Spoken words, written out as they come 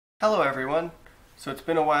Hello everyone! So it's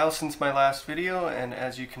been a while since my last video, and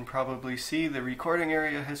as you can probably see, the recording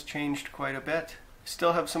area has changed quite a bit.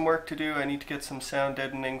 Still have some work to do. I need to get some sound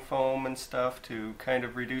deadening foam and stuff to kind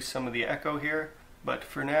of reduce some of the echo here. But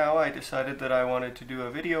for now, I decided that I wanted to do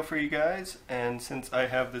a video for you guys, and since I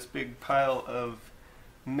have this big pile of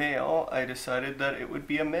mail, I decided that it would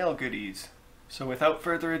be a mail goodies. So without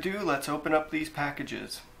further ado, let's open up these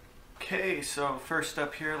packages. Okay, so first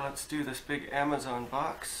up here, let's do this big Amazon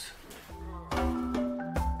box.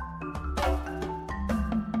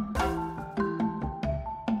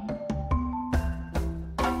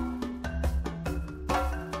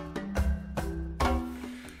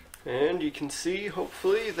 And you can see,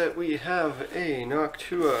 hopefully, that we have a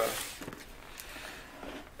Noctua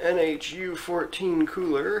NH-U14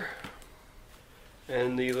 cooler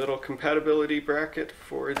and the little compatibility bracket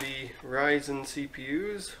for the Ryzen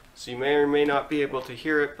CPUs. So you may or may not be able to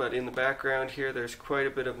hear it, but in the background here there's quite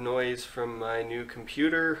a bit of noise from my new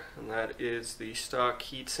computer, and that is the stock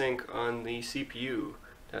heatsink on the CPU.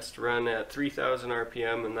 It has to run at 3000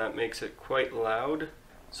 RPM, and that makes it quite loud.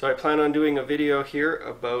 So I plan on doing a video here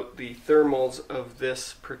about the thermals of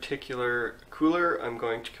this particular cooler. I'm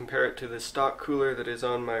going to compare it to the stock cooler that is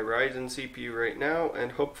on my Ryzen CPU right now,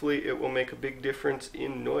 and hopefully it will make a big difference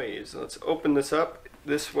in noise. Let's open this up.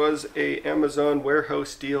 This was a Amazon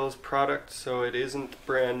Warehouse Deals product, so it isn't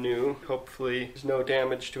brand new. Hopefully there's no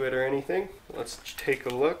damage to it or anything. Let's take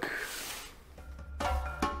a look.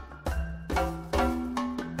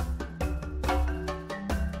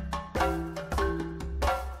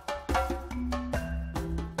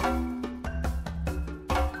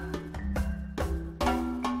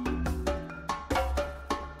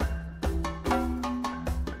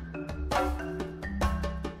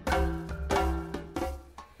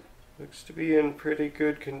 Looks to be in pretty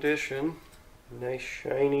good condition. Nice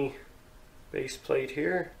shiny base plate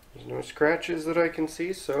here. There's no scratches that I can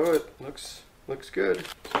see, so it looks good.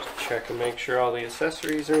 Just check and make sure all the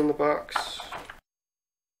accessories are in the box.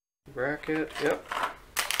 Bracket, yep.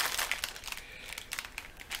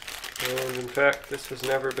 And in fact, this has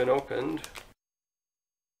never been opened.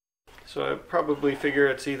 So I probably figure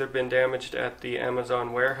it's either been damaged at the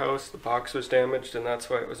Amazon warehouse, the box was damaged and that's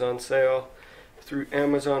why it was on sale through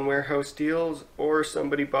Amazon Warehouse Deals, or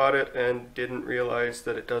somebody bought it and didn't realize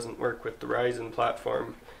that it doesn't work with the Ryzen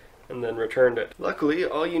platform and then returned it. Luckily,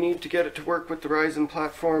 all you need to get it to work with the Ryzen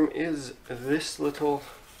platform is this little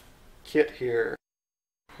kit here.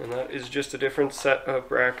 And that is just a different set of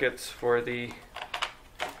brackets for the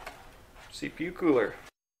CPU cooler.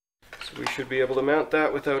 So we should be able to mount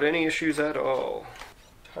that without any issues at all.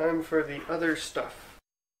 Time for the other stuff.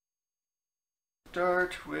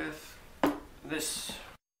 Start with this.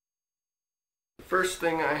 The first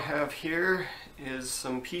thing I have here is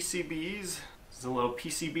some PCBs. This is a little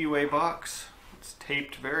PCBway box. It's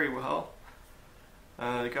taped very well.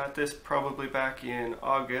 I got this probably back in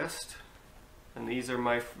August, and these are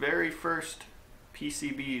my very first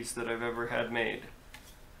PCBs that I've ever had made.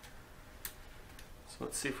 So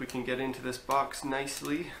let's see if we can get into this box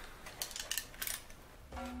nicely.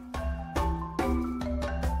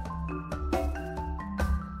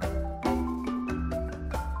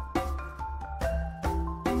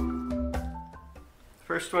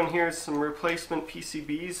 First one here is some replacement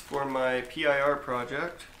PCBs for my PIR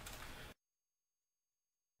project.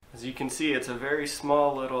 As you can see, it's a very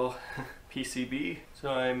small little PCB.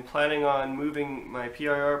 So I'm planning on moving my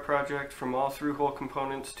PIR project from all through-hole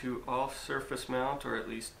components to all surface mount, or at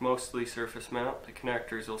least mostly surface mount. The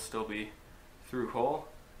connectors will still be through-hole.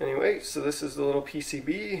 Anyway, so this is the little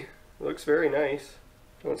PCB. It looks very nice.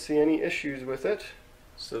 Don't see any issues with it.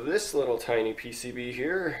 So this little tiny PCB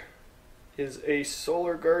here is a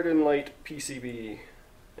Solar Garden Light PCB,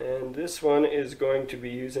 and this one is going to be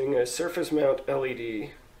using a surface mount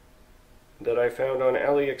LED that I found on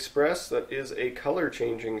AliExpress that is a color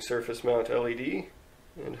changing surface mount LED,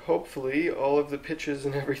 and hopefully all of the pitches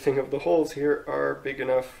and everything of the holes here are big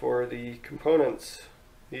enough for the components.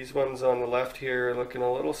 These ones on the left here are looking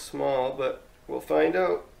a little small, but we'll find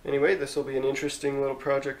out. Anyway, this will be an interesting little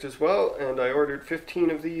project as well, and I ordered 15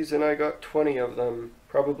 of these and I got 20 of them.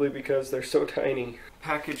 Probably because they're so tiny.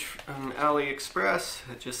 Package from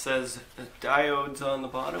AliExpress. It just says diodes on the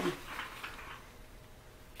bottom.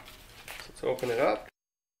 Let's open it up.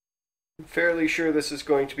 I'm fairly sure this is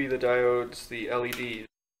going to be the diodes, the LEDs.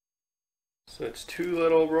 So it's two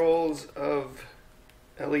little rolls of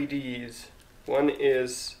LEDs. One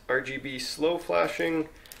is RGB slow flashing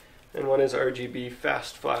and one is RGB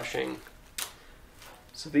fast flashing.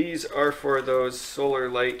 So these are for those solar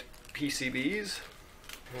light PCBs.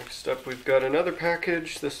 Next up we've got another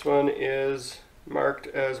package. This one is marked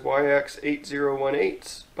as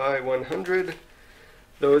YX8018 by 100.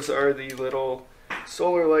 Those are the little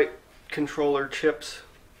solar light controller chips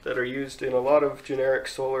that are used in a lot of generic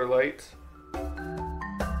solar lights.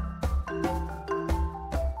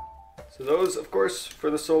 So those, of course,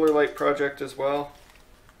 for the solar light project as well.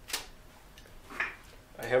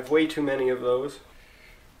 I have way too many of those.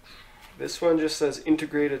 This one just says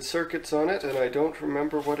integrated circuits on it, and I don't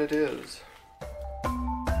remember what it is.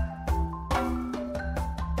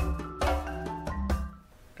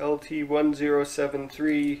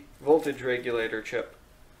 LT1073 voltage regulator chip.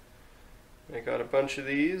 I got a bunch of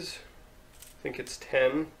these. I think it's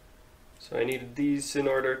 10. So I needed these in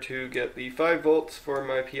order to get the 5 volts for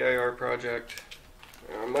my PIR project.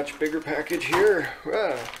 A much bigger package here.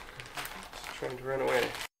 It's trying to run away.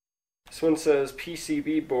 This one says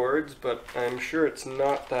PCB boards, but I'm sure it's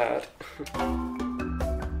not that.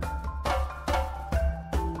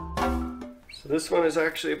 So this one is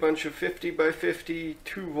actually a bunch of 50 by 50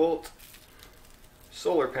 2-volt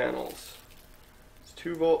solar panels. It's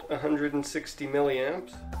 2 volt, 160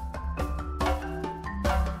 milliamps.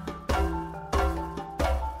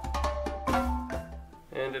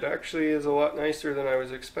 And it actually is a lot nicer than I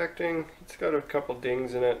was expecting. It's got a couple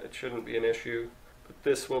dings in it, it shouldn't be an issue. But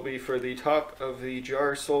this will be for the top of the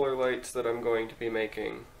jar solar lights that I'm going to be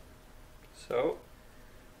making. So,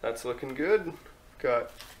 that's looking good. Got a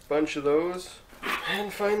bunch of those.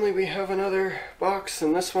 And finally we have another box,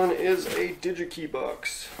 and this one is a DigiKey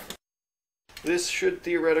box. This should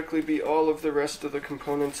theoretically be all of the rest of the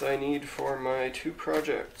components I need for my 2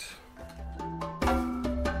 projects.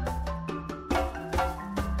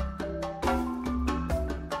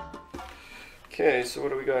 Okay, so what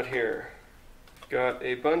do we got here? Got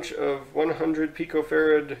a bunch of 100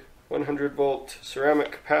 picofarad, 100 volt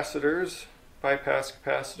ceramic capacitors, bypass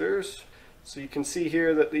capacitors. So you can see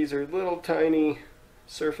here that these are little tiny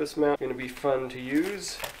surface mount, going to be fun to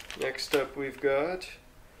use. Next up we've got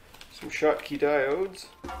some Schottky diodes.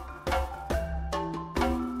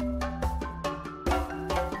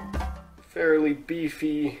 Fairly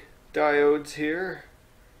beefy diodes here.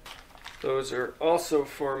 Those are also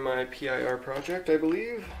for my PIR project, I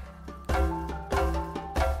believe. Some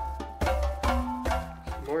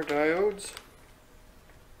more diodes.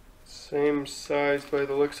 Same size by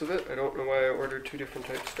the looks of it. I don't know why I ordered 2 different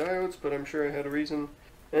types of diodes, but I'm sure I had a reason.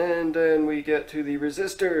 And then we get to the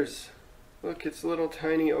resistors. Look, it's little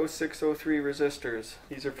tiny 0603 resistors.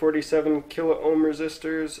 These are 47 kilo ohm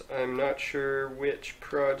resistors. I'm not sure which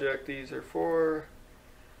project these are for.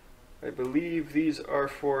 I believe these are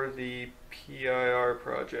for the PIR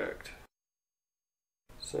project.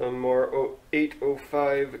 Some more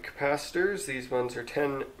 805 capacitors. These ones are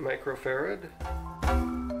 10 microfarad.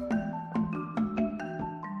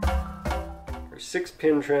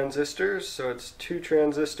 6-pin transistors, so it's 2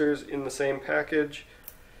 transistors in the same package.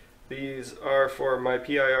 These are for my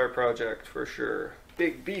PIR project for sure.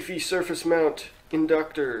 Big beefy surface mount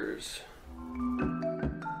inductors.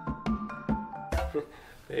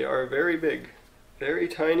 They are very big, very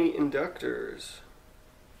tiny inductors.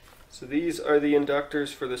 So these are the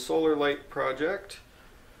inductors for the solar light project.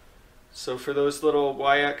 So for those little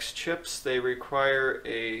YX chips, they require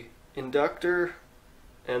a inductor,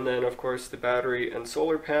 and then of course the battery and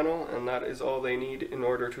solar panel, and that is all they need in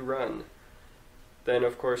order to run. Then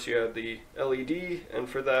of course you add the LED, and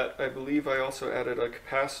for that I believe I also added a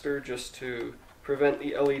capacitor just to prevent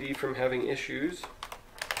the LED from having issues.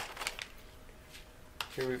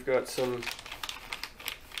 Here we've got some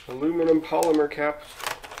aluminum polymer caps.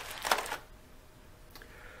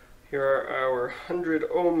 Here are our 100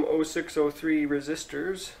 ohm 0603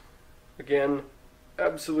 resistors. Again,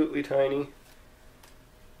 absolutely tiny.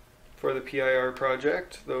 For the PIR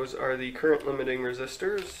project, those are the current limiting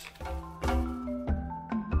resistors.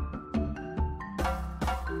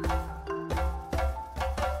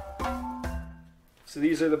 So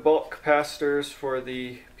these are the bulk capacitors for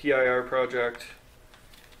the PIR project.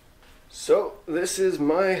 So this is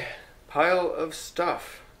my pile of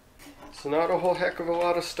stuff. So not a whole heck of a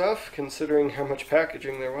lot of stuff considering how much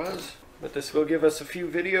packaging there was. But this will give us a few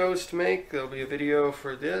videos to make. There'll be a video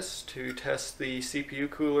for this to test the CPU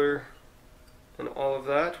cooler and all of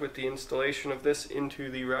that with the installation of this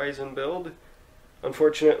into the Ryzen build.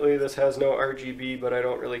 Unfortunately this has no RGB, but I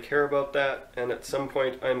don't really care about that, and at some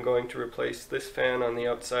point I'm going to replace this fan on the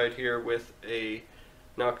outside here with a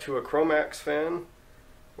Noctua Chromax fan,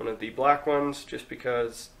 one of the black ones, just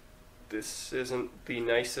because this isn't the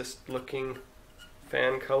nicest looking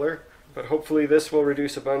fan color. But hopefully this will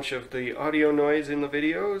reduce a bunch of the audio noise in the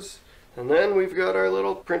videos, And then we've got our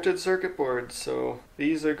little printed circuit boards, so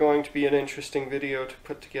these are going to be an interesting video to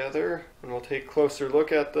put together, and we'll take a closer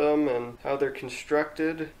look at them and how they're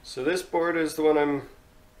constructed. So this board is the one I'm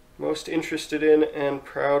most interested in and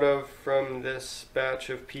proud of from this batch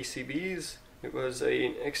of PCBs. It was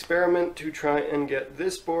an experiment to try and get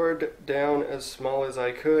this board down as small as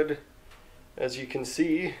I could. As you can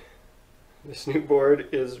see, this new board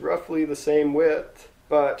is roughly the same width,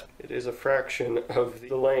 but it is a fraction of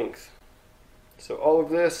the length. So all of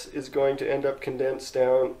this is going to end up condensed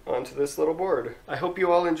down onto this little board. I hope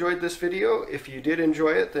you all enjoyed this video. If you did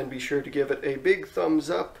enjoy it, then be sure to give it a big thumbs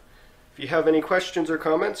up. If you have any questions or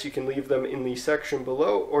comments, you can leave them in the section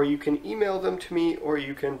below, or you can email them to me, or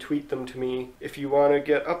you can tweet them to me. If you want to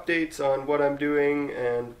get updates on what I'm doing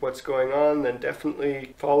and what's going on, then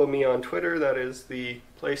definitely follow me on Twitter. That is the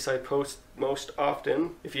place I post most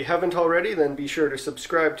often. If you haven't already, then be sure to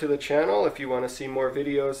subscribe to the channel if you want to see more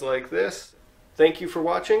videos like this. Thank you for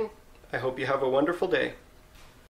watching. I hope you have a wonderful day.